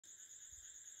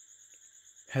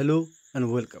Hello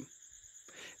and welcome.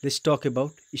 Let's talk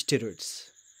about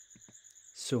steroids.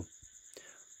 So,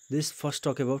 let's first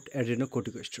talk about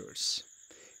adrenocorticosteroids.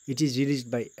 It is released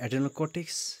by adrenal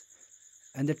cortex,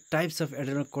 and the types of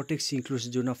adrenal cortex includes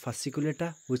zona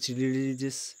fasciculata, which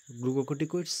releases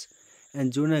glucocorticoids,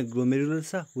 and zona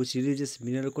glomerulosa, which releases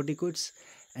mineralocorticoids,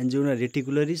 and zona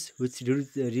reticularis, which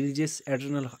releases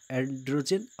adrenal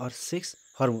androgen or sex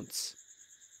hormones.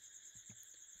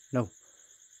 Now,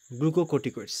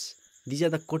 glucocorticoids. These are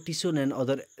the cortisone and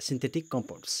other synthetic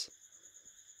compounds.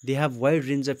 They have wide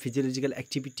range of physiological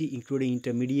activity including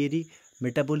intermediary,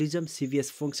 metabolism,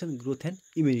 CVS function, growth and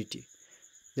immunity.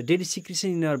 The daily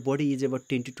secretion in our body is about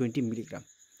 10 to 20 milligram,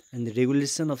 and the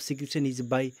regulation of secretion is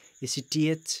by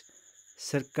ACTH,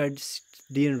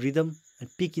 circadian rhythm, and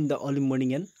peak in the early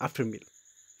morning and after meal.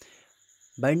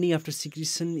 Binding after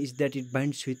secretion is that it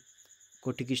binds with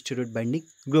corticosteroid binding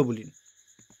globulin.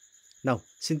 Now,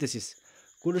 synthesis.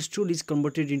 Cholesterol is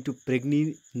converted into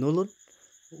pregnenolone,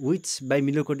 which by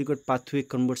mineralocorticoid pathway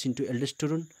converts into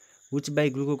aldosterone, which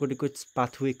by glucocorticoid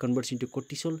pathway converts into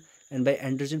cortisol, and by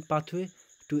androgen pathway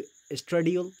to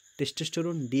estradiol,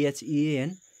 testosterone, DHEA,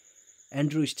 and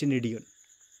androstenedione.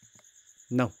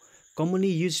 Now, commonly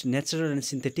used natural and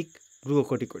synthetic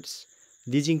glucocorticoids.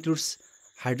 These includes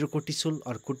hydrocortisol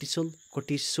or cortisol,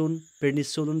 cortisone,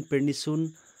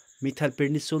 prednisone,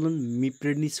 methylprednisolone,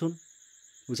 miprednisone,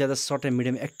 which are the short and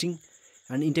medium acting,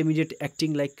 and intermediate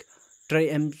acting like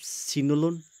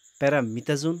triamcinolone,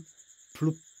 paramethazone,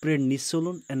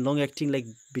 fluprednisolone, and long acting like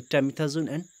betamethasone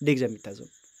and dexamethasone.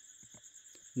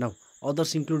 Now,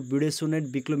 others include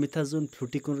budesonide, biclomethasone,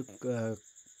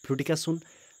 fluticasone,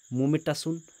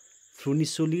 mometasone,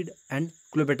 flunisolide, and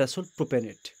clobetasol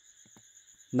propionate.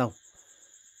 Now,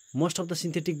 most of the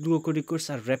synthetic glucocorticoids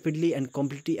are rapidly and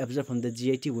completely absorbed from the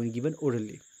GIT when given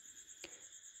orally.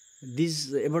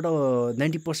 These about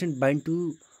 90% bind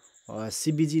to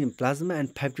CBG in plasma, and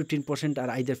 5 to 10%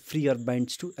 are either free or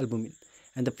binds to albumin,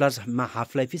 and the plasma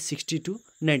half-life is 60 to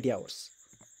 90 hours.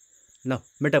 Now,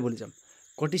 metabolism.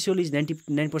 Cortisol is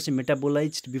 99%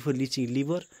 metabolized before reaching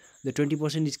liver. The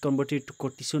 20% is converted to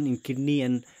cortisone in kidney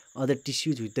and other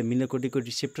tissues with the mineralocorticoid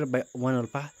receptor by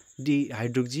 1-alpha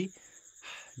dehydrogenase.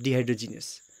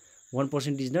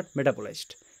 1% is not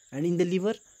metabolized, and in the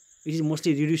liver it is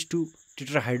mostly reduced to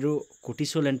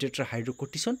tetrahydrocortisol and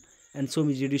tetrahydrocortisone, and so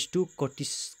is reduced to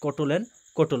cortisol and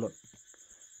cortolone.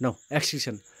 Now,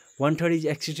 excretion. 1/3 is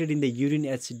excreted in the urine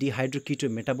as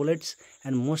dehydroketone metabolites,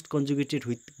 and most conjugated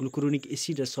with glucuronic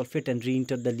acid or sulfate and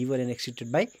re-enter the liver and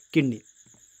excreted by kidney.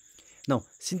 Now,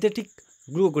 synthetic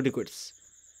glucocorticoids.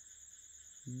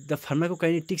 The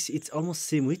pharmacokinetics is almost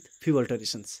same with few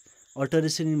alterations.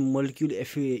 Alteration in molecule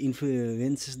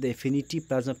influences the affinity,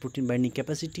 plasma protein binding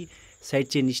capacity, side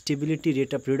chain stability,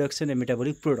 rate of reduction, and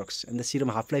metabolic products, and the serum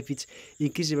half-life is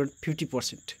increased around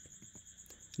 50%.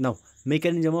 Now,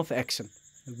 mechanism of action.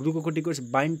 Glucocorticoids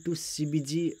bind to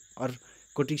CBG or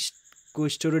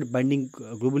corticosteroid binding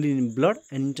globulin in blood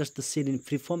and enters the cell in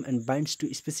free form and binds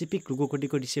to specific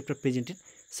glucocorticoid receptor present in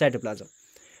cytoplasm.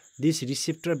 This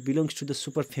receptor belongs to the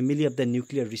superfamily of the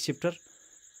nuclear receptor,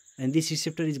 and this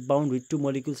receptor is bound with two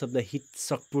molecules of the heat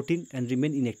shock protein and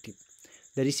remain inactive.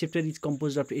 The receptor is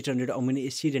composed of 800 amino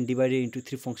acids and divided into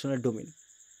 3 functional domains.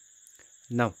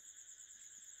 Now,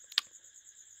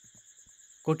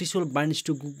 cortisol binds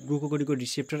to glucocorticoid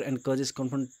receptor and causes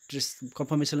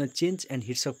conformational change, and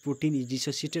heat shock protein is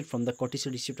dissociated from the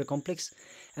cortisol receptor complex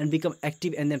and become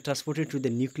active and then transported to the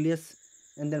nucleus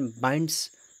and then binds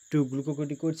to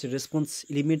glucocorticoids response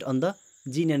element on the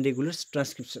gene and regulates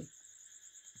transcription.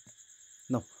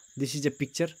 Now, this is a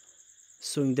picture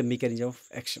showing the mechanism of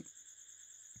action.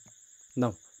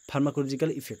 Now,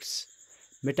 pharmacological effects.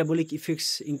 Metabolic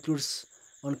effects includes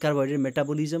on carbohydrate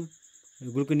metabolism,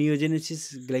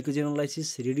 gluconeogenesis,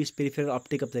 glycogenolysis, reduced peripheral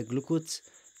uptake of the glucose,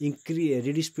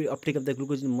 reduced uptake of the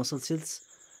glucose in muscle cells,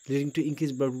 leading to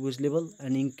increased blood glucose level,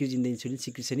 and increase in the insulin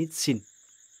secretion is seen.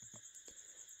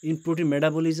 In protein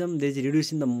metabolism, there is a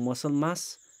reduction in the muscle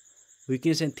mass,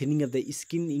 weakness and thinning of the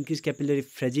skin, increased capillary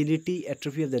fragility,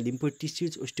 atrophy of the lymphoid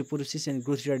tissues, osteoporosis, and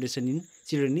growth retardation in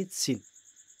children is seen.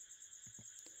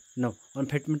 Now, on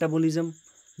fat metabolism,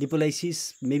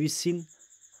 lipolysis may be seen,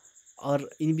 or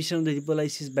inhibition of the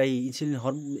lipolysis by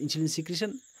insulin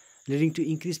secretion, leading to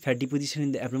increased fat deposition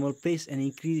in the abnormal place and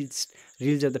increased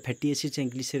release of the fatty acids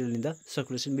and glycerol in the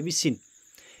circulation may be seen.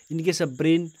 In the case of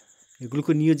brain,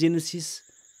 gluconeogenesis,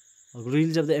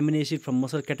 release of the amino acid from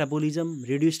muscle catabolism,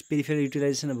 reduced peripheral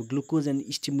utilization of glucose, and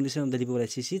stimulation of the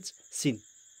lipolysis is seen.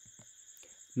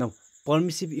 Now,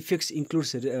 permissive effects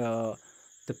includes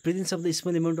The presence of the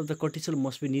small amount of the cortisol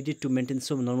must be needed to maintain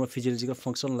some normal physiological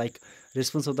function like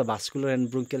response of the vascular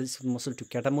and bronchial muscle to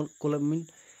catecholamine,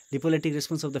 lipolytic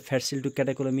response of the fat cell to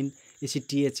catecholamine,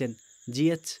 ACTH and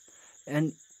GH.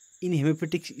 And in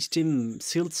hematopoietic stem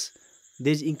cells,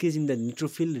 there is increase in the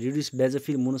neutrophil, reduced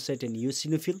basophil, monocyte and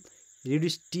eosinophil,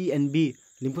 reduced T and B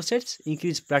lymphocytes,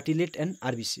 increased platelet and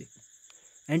RBC.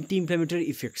 Anti-inflammatory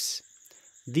effects.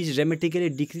 These dramatically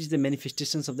decrease the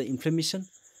manifestations of the inflammation.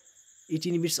 It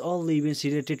inhibits all the events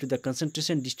related to the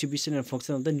concentration, distribution and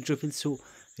function of the neutrophil. So,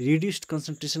 reduced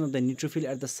concentration of the neutrophil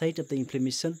at the site of the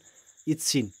inflammation is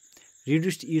seen.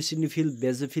 Reduced eosinophil,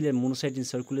 basophil and monocyte in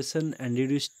circulation and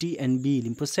reduced T and B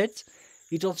lymphocytes.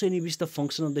 It also inhibits the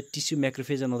function of the tissue,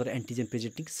 macrophage and other antigen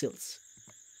presenting cells.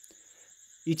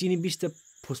 It inhibits the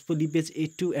phospholipase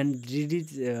A2 and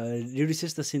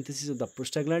reduces the synthesis of the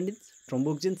prostaglandins,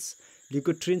 thromboxanes,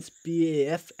 leukotrienes,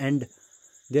 PAF and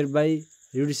thereby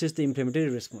reduces the inflammatory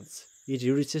response. It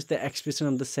reduces the expression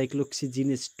of the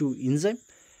cyclooxygenase 2 enzyme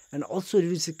and also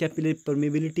reduces capillary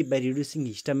permeability by reducing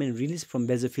histamine release from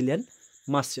basophil and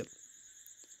mast cell.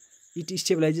 It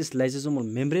stabilizes lysosomal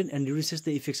membrane and reduces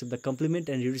the effects of the complement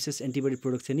and reduces antibody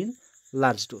production in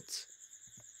large dose.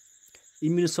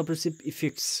 Immunosuppressive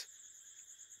effects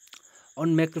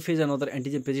on macrophage and other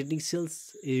antigen presenting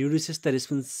cells. It reduces the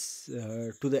response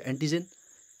to the antigen,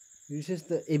 reduces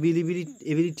the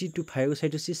ability to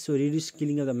phagocytosis, so reduce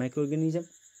killing of the microorganism,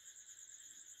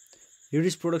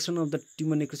 reduce production of the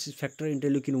tumor necrosis factor,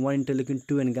 interleukin 1, interleukin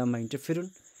 2 and gamma interferon,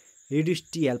 reduce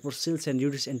T helper cells and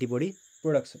reduce antibody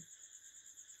production.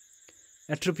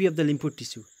 Atrophy of the lymphoid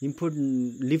tissue,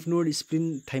 lymph node,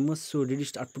 spleen, thymus, so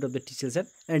reduced output of the T cells and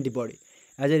antibody.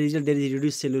 As a result, there is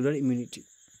reduced cellular immunity.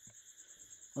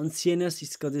 On CNS,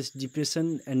 it causes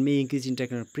depression and may increase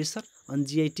intracranial pressure. On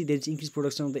GIT, there is increased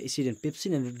production of the acid and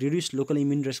pepsin and reduced local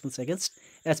immune response against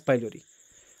H. pylori.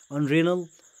 On renal,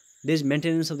 there is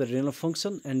maintenance of the renal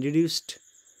function and reduced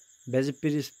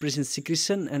vasopressin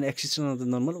secretion and excision of the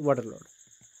normal water load.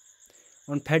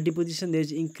 On fat deposition, there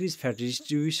is increased fat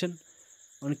distribution.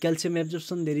 On calcium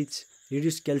absorption, there is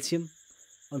reduced calcium.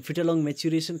 On fetal lung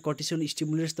maturation, cortisol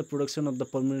stimulates the production of the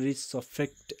pulmonary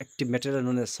surfactant active material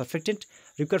known as surfactant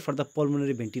required for the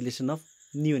pulmonary ventilation of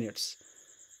neonates.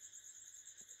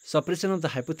 Suppression of the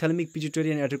hypothalamic,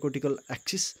 pituitary and adrenal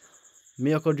axis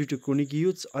may occur due to chronic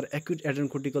use or acute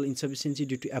adrenocortical insufficiency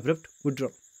due to abrupt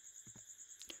withdrawal.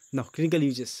 Now, clinical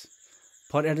uses.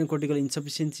 For adrenocortical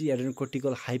insufficiency,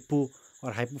 adrenocortical hypo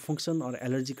or hypofunction or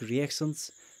allergic reactions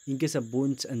in case of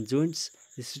bones and joints,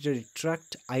 respiratory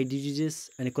tract, eye diseases,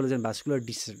 and collagen vascular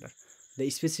disorder. The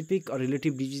specific or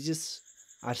relative diseases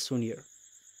are shown here.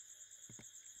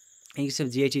 In case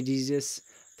of GIT diseases,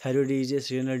 thyroid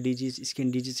disease, renal disease, skin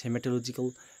disease,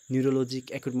 hematological,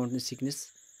 neurologic, acute mountain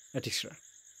sickness, etc.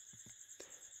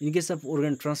 In case of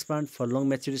organ transplant, for lung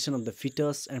maturation of the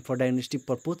fetus and for diagnostic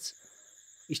purpose,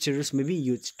 steroids may be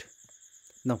used.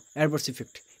 Now, adverse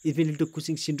effect. It will lead to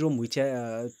Cushing syndrome, which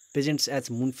presents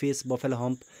as moon face, buffalo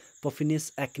hump,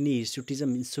 puffiness, acne,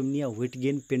 hirsutism, insomnia, weight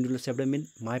gain, pendulous abdomen,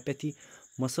 myopathy,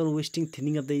 muscle wasting,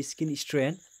 thinning of the skin, stray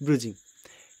and bruising.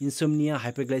 Insomnia,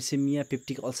 hyperglycemia,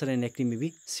 peptic ulcer and acne may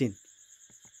be seen.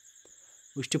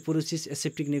 Osteoporosis,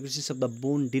 aseptic necrosis of the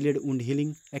bone, delayed wound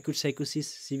healing, acute psychosis,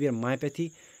 severe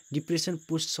myopathy, depression,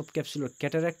 post-subcapsular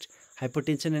cataract,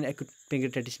 hypertension and acute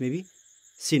pancreatitis may be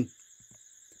seen.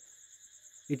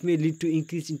 It may lead to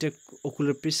increased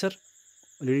intraocular pressure,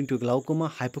 leading to glaucoma,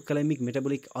 hypokalemic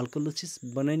metabolic alkalosis,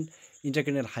 benign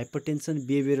intracranial hypertension,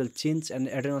 behavioral change and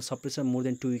adrenal suppression more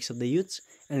than 2 weeks of the use,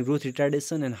 and growth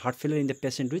retardation and heart failure in the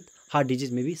patient with heart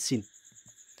disease may be seen.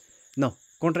 Now,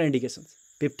 contraindications.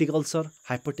 Peptic ulcer,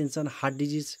 hypertension, heart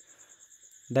disease,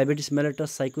 diabetes mellitus,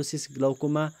 psychosis,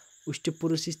 glaucoma,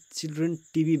 osteoporosis, children,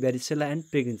 TB, varicella and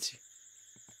pregnancy.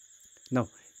 Now,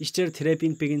 steroid therapy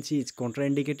in pregnancy is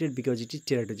contraindicated because it is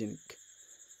teratogenic.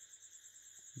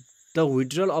 The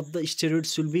withdrawal of the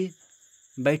steroids should be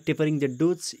by tapering the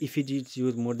dose if it is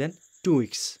used more than 2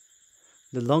 weeks.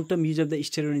 The long-term use of the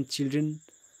steroid in children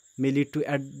may lead to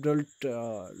adult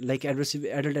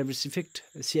adverse effect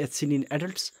as seen in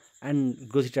adults and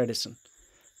growth retardation,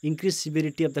 increased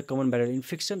severity of the common viral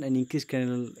infection and increased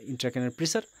intracranial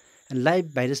pressure, and live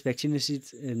virus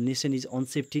vaccination is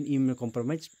unsafe in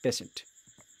immunocompromised patient.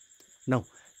 Now,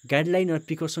 guideline or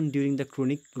precaution during the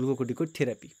chronic glucocorticoid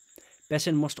therapy.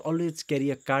 Patient must always carry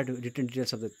a card written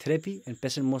details of the therapy, and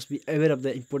patient must be aware of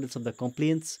the importance of the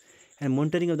compliance and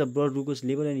monitoring of the blood glucose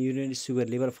level and urinary sugar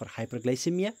level for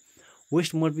hyperglycemia.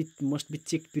 Waist must be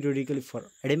checked periodically for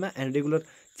edema, and regular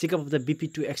checkup of the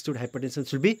BP to exclude hypertension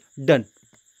should be done.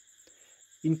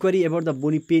 Inquiry about the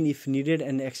bony pain if needed,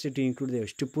 and X-ray to include the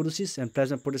osteoporosis, and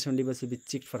plasma potassium levels will be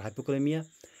checked for hypokalemia.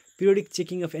 Periodic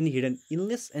checking of any hidden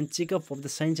illness and checkup of the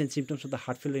signs and symptoms of the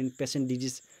heart failure in patient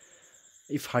disease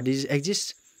if heart disease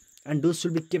exists, and those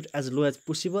should be kept as low as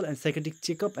possible, and psychiatric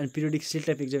checkup and periodic cell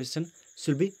type examination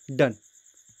should be done.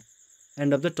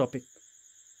 End of the topic.